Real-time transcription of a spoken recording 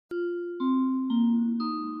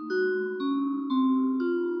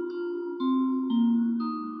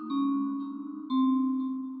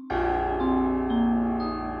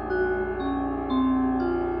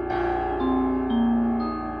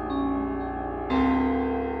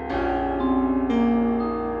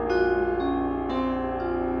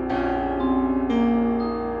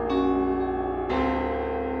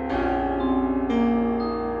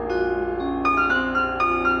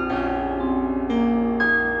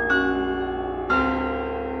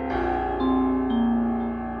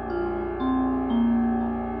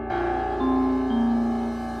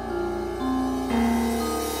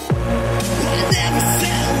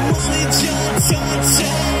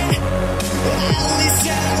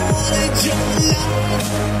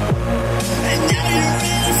And now you're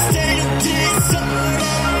in a state of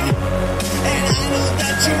disorder, and I know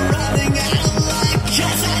that you're running out of light,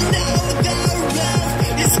 'cause I know the roof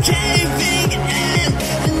is caving in.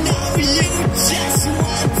 I know you just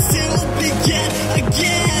want to begin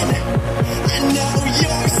again. I know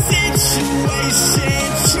your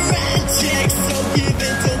situation's tragic, so give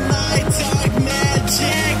in to my dark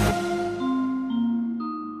magic.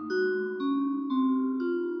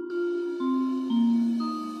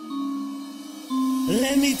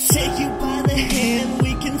 Let me take you by the hand.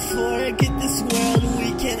 We can forget this world. We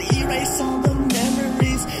can erase all the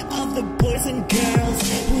memories of the boys and girls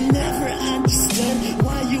who never understood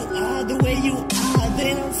why you are the way you are.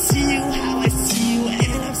 They don't see you how I see you,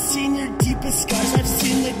 and I've seen your deepest scars. I've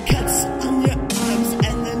seen the cuts on your arms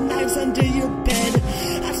and the knives under your bed.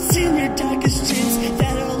 I've seen your darkest dreams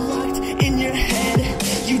that are locked in your head.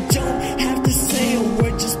 You don't have to say a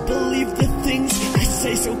word, just believe the things I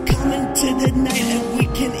say. So come into the night and we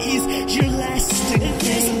can ease your lasting pain.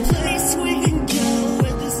 There's a place we can go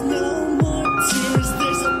where there's no more tears.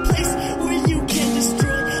 There's a place where you can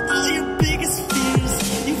destroy all your biggest fears.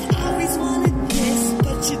 You've always wanted this,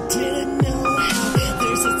 but you didn't know how.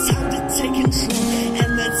 There's a time to take control,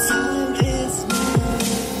 and that time is now.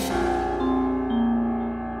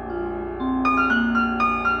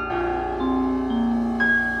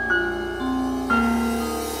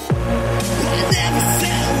 I never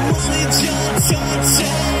said I wanted your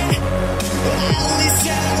torture, I only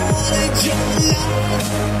said I wanted your love.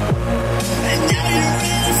 And now you're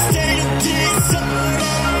in a state of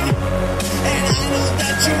disorder, and I know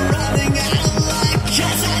that you're running out of light,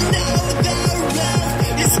 'cause I know the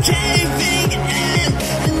roof is caving in.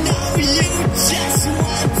 I know you just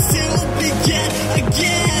want to begin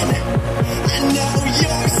again. I know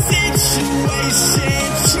your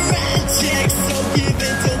situation's tragic, so give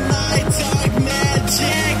in to my dark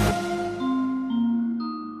magic.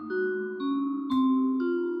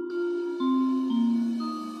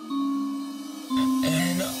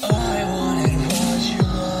 And all I wanted was your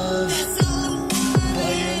love,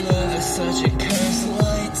 but your love is such a curse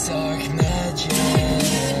like dark magic.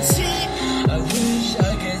 I wish I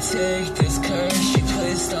could take this curse you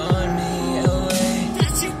placed on me away.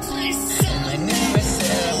 And I never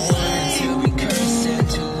said I wanted to be cursed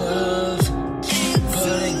into love,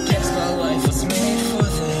 but I guess my life was made for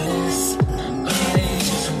this. I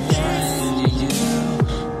just wanted you,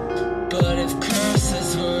 but if curses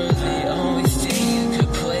were the only thing you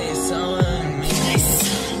could place on me,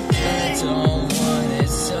 I don't want it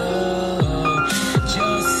so.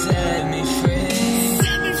 Just set me free.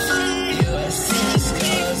 You have seen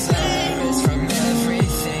scars on my wrist from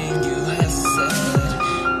everything you have said,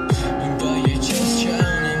 but you're just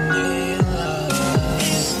drowning me in love.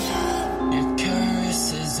 Your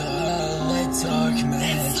curses are like dark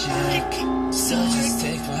magic, so just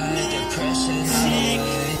take my depression away.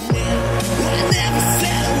 I never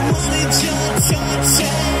said I wanted your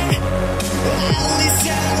torture, I only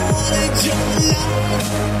said I wanted your love.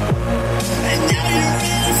 And now you're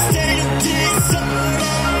in a state of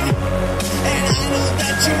disorder, and I know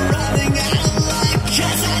that you're